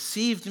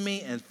 deceived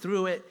me and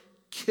through it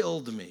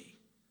killed me.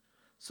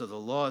 So the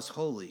law is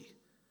holy.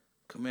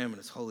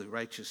 Commandment is holy,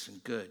 righteous,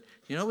 and good.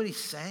 You know what he's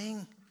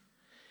saying?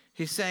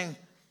 He's saying,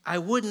 I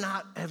would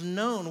not have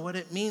known what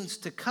it means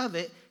to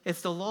covet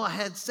if the law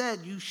had said,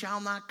 you shall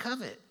not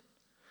covet.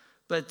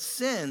 But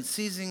sin,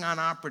 seizing on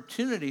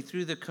opportunity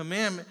through the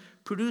commandment,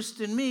 produced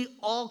in me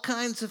all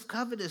kinds of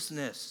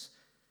covetousness.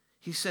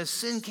 He says,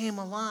 sin came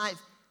alive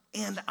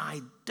and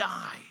I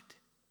died.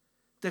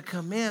 The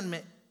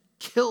commandment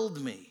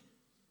killed me.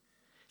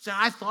 So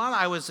I thought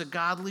I was a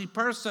godly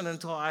person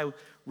until I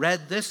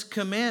read this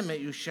commandment,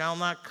 you shall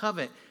not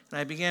covet. And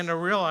I began to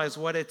realize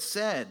what it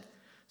said. It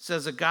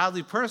says a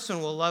godly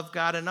person will love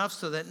God enough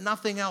so that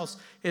nothing else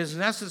is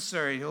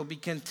necessary. He'll be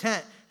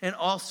content in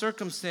all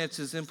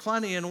circumstances, in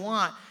plenty and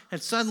want.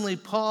 And suddenly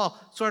Paul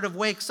sort of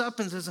wakes up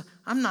and says,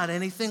 I'm not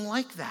anything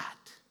like that.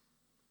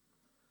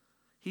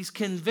 He's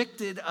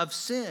convicted of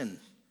sin.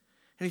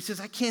 And he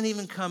says, I can't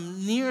even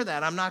come near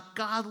that. I'm not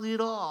godly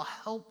at all.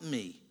 Help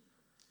me.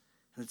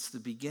 And it's the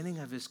beginning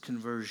of his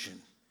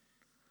conversion.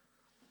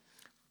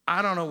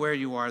 I don't know where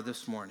you are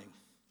this morning.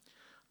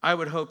 I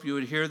would hope you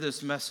would hear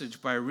this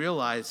message by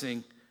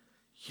realizing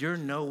you're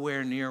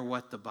nowhere near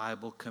what the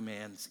Bible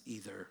commands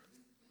either.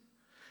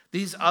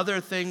 These other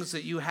things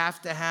that you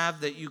have to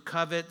have, that you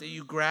covet, that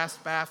you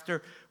grasp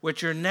after,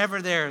 which are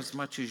never there as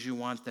much as you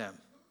want them,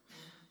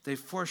 they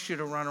force you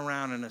to run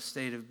around in a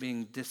state of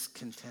being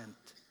discontent.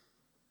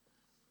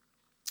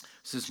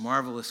 This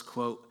marvelous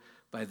quote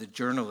by the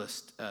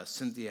journalist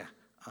Cynthia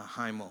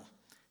Heimel.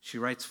 She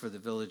writes for the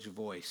Village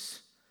Voice.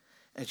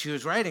 And she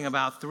was writing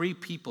about 3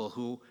 people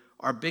who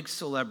are big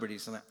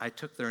celebrities. And I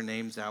took their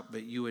names out,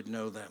 but you would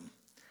know them,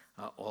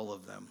 all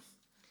of them.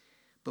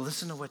 But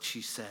listen to what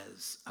she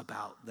says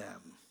about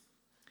them.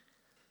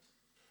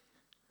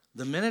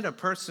 The minute a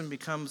person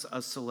becomes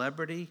a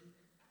celebrity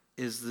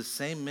is the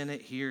same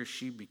minute he or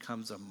she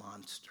becomes a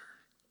monster.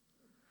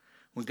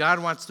 When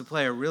God wants to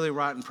play a really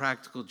rotten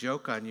practical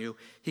joke on you,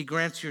 he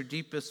grants your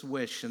deepest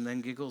wish and then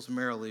giggles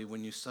merrily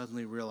when you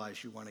suddenly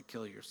realize you want to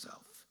kill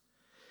yourself.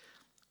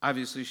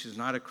 Obviously, she's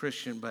not a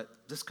Christian, but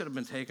this could have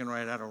been taken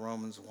right out of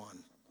Romans 1.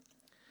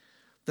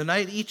 The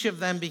night each of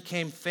them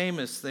became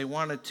famous, they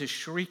wanted to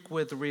shriek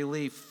with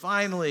relief.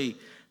 Finally,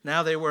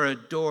 now they were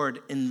adored,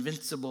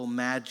 invincible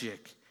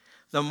magic.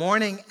 The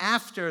morning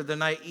after the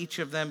night each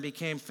of them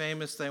became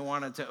famous, they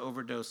wanted to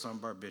overdose on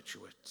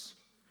barbiturates.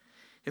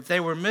 If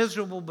they were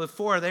miserable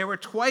before, they were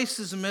twice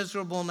as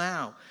miserable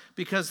now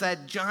because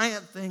that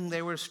giant thing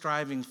they were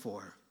striving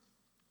for,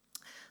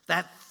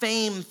 that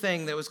fame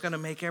thing that was going to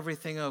make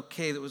everything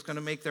okay, that was going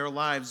to make their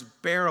lives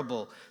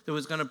bearable, that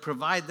was going to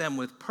provide them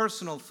with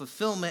personal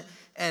fulfillment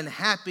and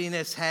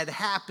happiness had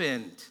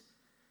happened,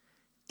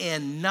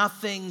 and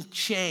nothing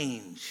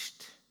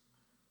changed.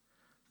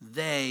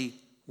 They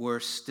were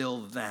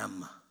still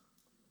them,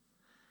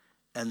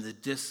 and the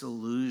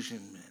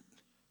disillusionment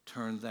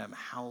turned them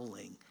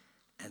howling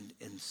and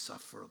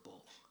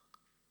insufferable.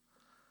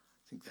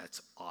 I think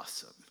that's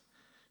awesome.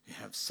 You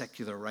have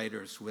secular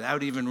writers,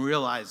 without even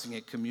realizing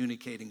it,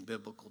 communicating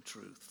biblical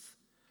truth.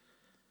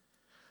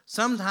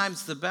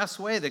 Sometimes the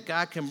best way that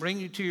God can bring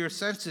you to your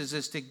senses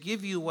is to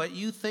give you what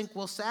you think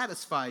will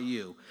satisfy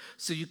you,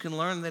 so you can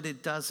learn that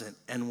it doesn't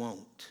and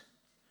won't.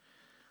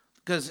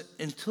 Because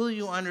until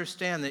you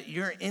understand that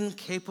you're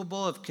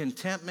incapable of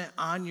contentment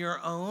on your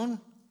own,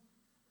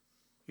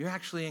 you're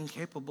actually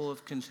incapable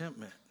of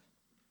contentment.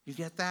 You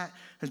get that?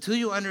 Until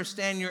you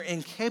understand you're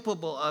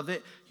incapable of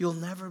it, you'll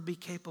never be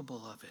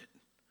capable of it.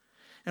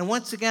 And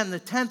once again,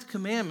 the 10th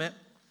commandment,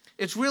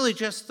 it's really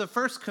just the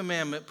first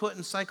commandment put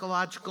in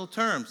psychological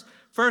terms.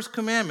 First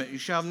commandment, you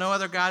shall have no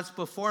other gods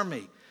before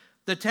me.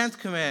 The 10th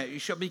commandment, you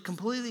shall be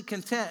completely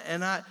content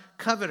and not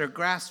covet or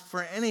grasp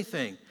for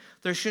anything.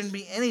 There shouldn't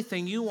be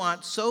anything you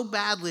want so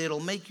badly it'll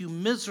make you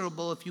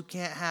miserable if you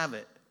can't have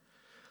it.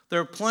 There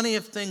are plenty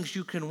of things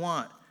you can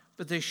want,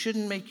 but they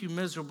shouldn't make you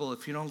miserable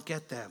if you don't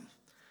get them.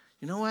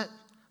 You know what?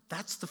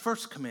 That's the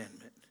first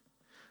commandment.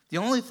 The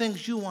only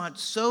things you want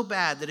so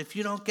bad that if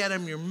you don't get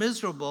them, you're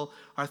miserable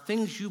are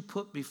things you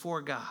put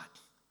before God.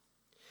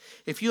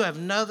 If you have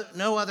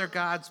no other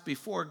gods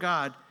before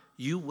God,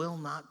 you will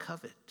not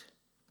covet.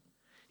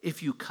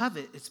 If you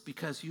covet, it's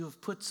because you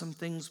have put some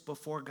things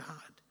before God.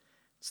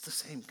 It's the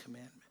same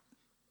commandment.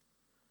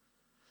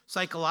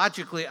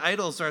 Psychologically,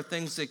 idols are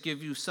things that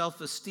give you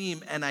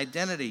self-esteem and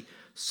identity.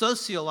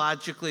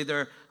 Sociologically,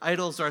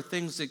 idols are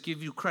things that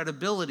give you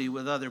credibility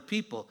with other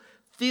people.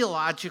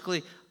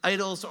 Theologically,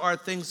 idols are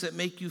things that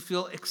make you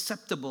feel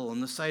acceptable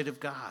in the sight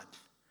of God.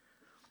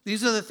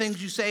 These are the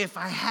things you say, if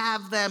I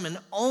have them and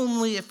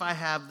only if I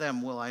have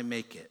them will I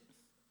make it.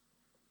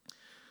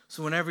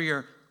 So whenever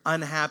you're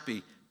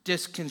unhappy,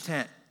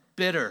 discontent,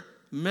 bitter,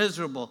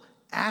 miserable,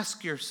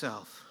 ask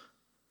yourself,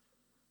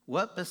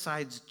 what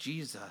besides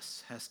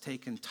Jesus has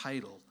taken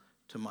title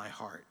to my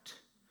heart?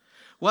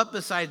 What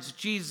besides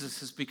Jesus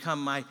has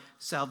become my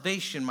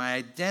salvation, my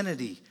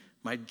identity,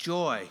 my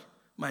joy,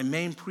 my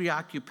main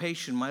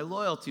preoccupation, my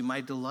loyalty,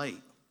 my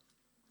delight?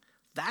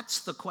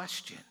 That's the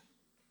question.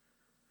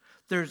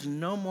 There's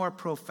no more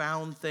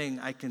profound thing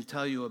I can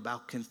tell you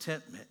about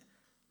contentment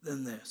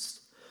than this.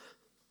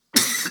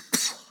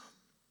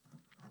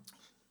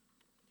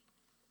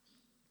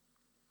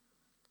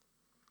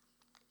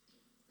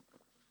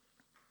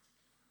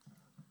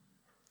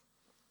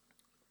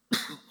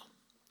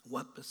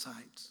 What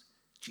besides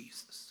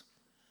Jesus?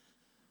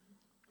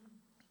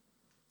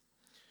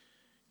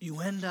 You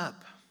end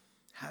up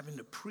having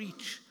to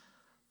preach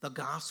the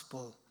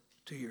gospel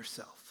to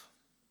yourself.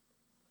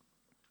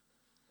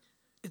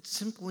 It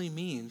simply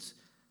means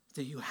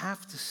that you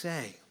have to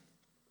say,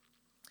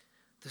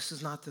 this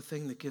is not the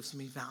thing that gives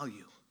me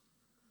value.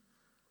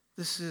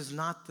 This is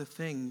not the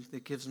thing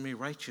that gives me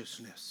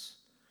righteousness.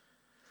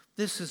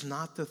 This is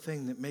not the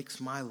thing that makes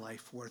my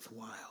life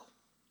worthwhile.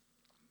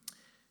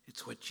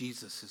 It's what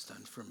Jesus has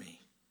done for me.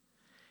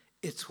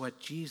 It's what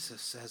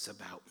Jesus says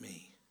about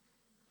me.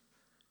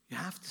 You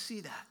have to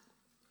see that.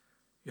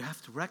 You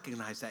have to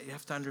recognize that. You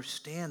have to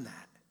understand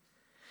that.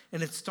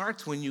 And it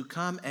starts when you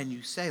come and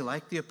you say,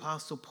 like the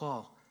Apostle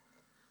Paul,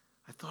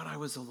 I thought I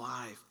was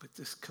alive, but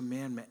this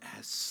commandment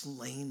has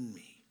slain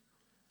me.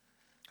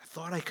 I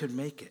thought I could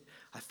make it.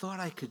 I thought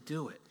I could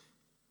do it.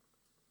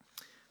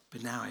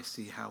 But now I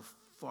see how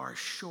far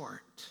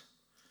short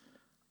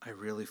I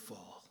really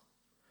fall.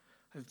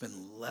 I've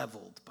been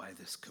leveled by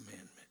this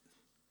commandment.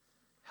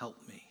 Help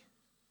me.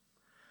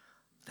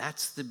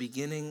 That's the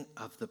beginning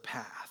of the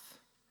path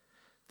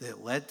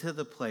that led to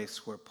the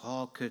place where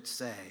Paul could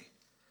say,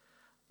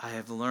 I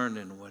have learned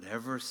in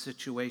whatever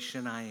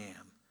situation I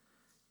am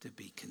to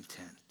be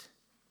content.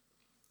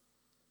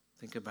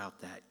 Think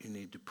about that. You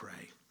need to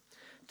pray.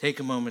 Take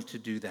a moment to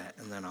do that,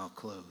 and then I'll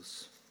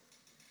close.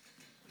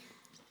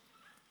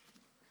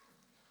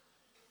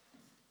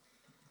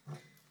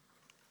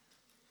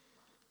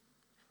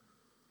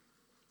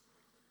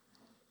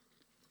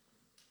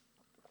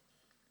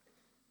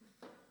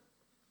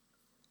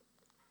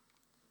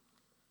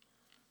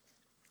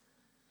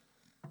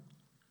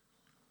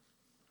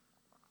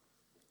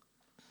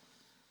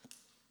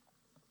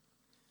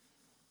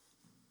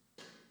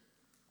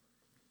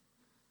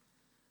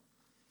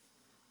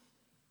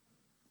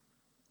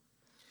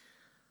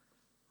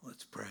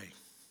 Let's pray.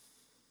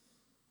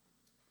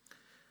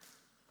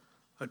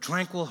 A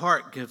tranquil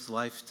heart gives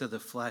life to the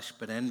flesh,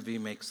 but envy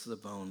makes the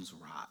bones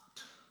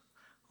rot.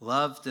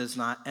 Love does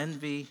not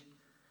envy.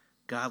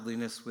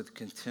 Godliness with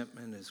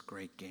contentment is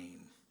great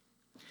gain.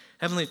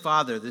 Heavenly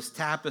Father, this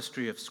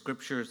tapestry of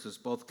scriptures is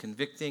both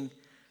convicting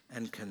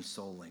and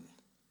consoling.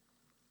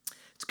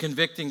 It's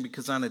convicting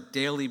because on a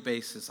daily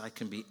basis I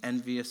can be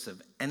envious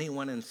of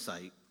anyone in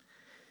sight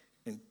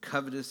and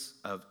covetous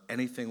of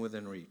anything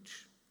within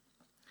reach.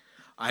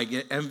 I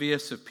get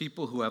envious of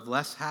people who have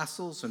less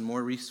hassles and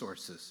more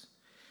resources,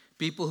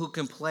 people who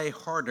can play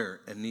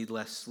harder and need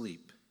less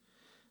sleep,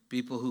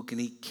 people who can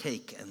eat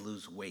cake and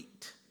lose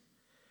weight,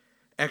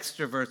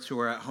 extroverts who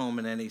are at home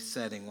in any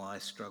setting while I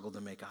struggle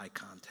to make eye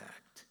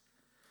contact.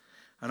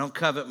 I don't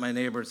covet my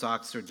neighbor's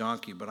ox or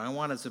donkey, but I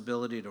want his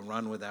ability to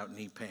run without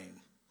knee pain.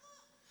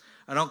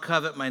 I don't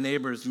covet my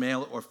neighbor's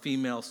male or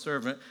female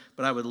servant,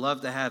 but I would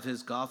love to have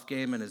his golf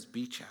game and his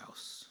beach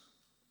house.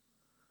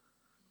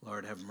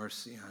 Lord, have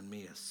mercy on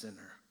me, a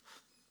sinner.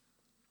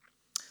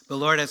 But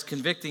Lord, as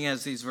convicting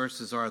as these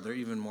verses are, they're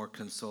even more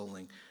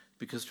consoling,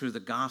 because through the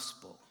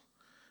gospel,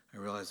 I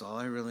realize all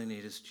I really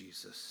need is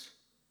Jesus.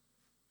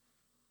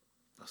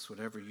 Thus,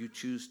 whatever you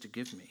choose to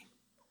give me.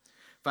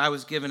 If I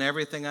was given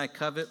everything I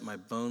covet, my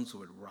bones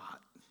would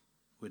rot,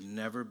 would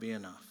never be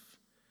enough.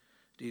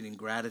 Indeed,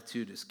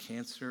 ingratitude is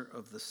cancer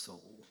of the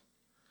soul.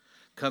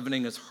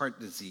 Coveting is heart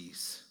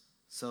disease.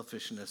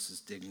 Selfishness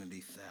is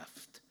dignity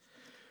theft.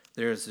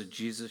 There is a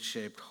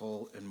Jesus-shaped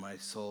hole in my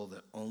soul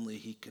that only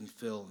he can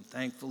fill. And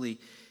thankfully,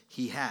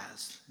 he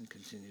has and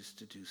continues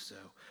to do so.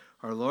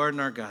 Our Lord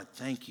and our God,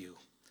 thank you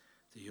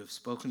that you have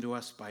spoken to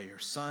us by your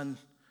Son.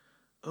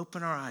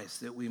 Open our eyes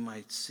that we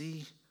might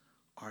see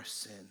our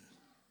sin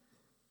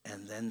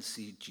and then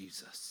see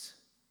Jesus.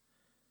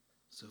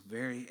 So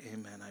very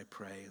amen, I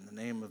pray, in the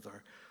name of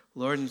our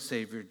Lord and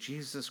Savior,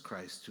 Jesus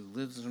Christ, who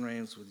lives and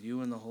reigns with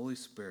you in the Holy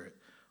Spirit,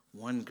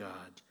 one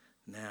God,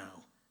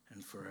 now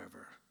and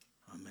forever.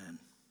 Amen.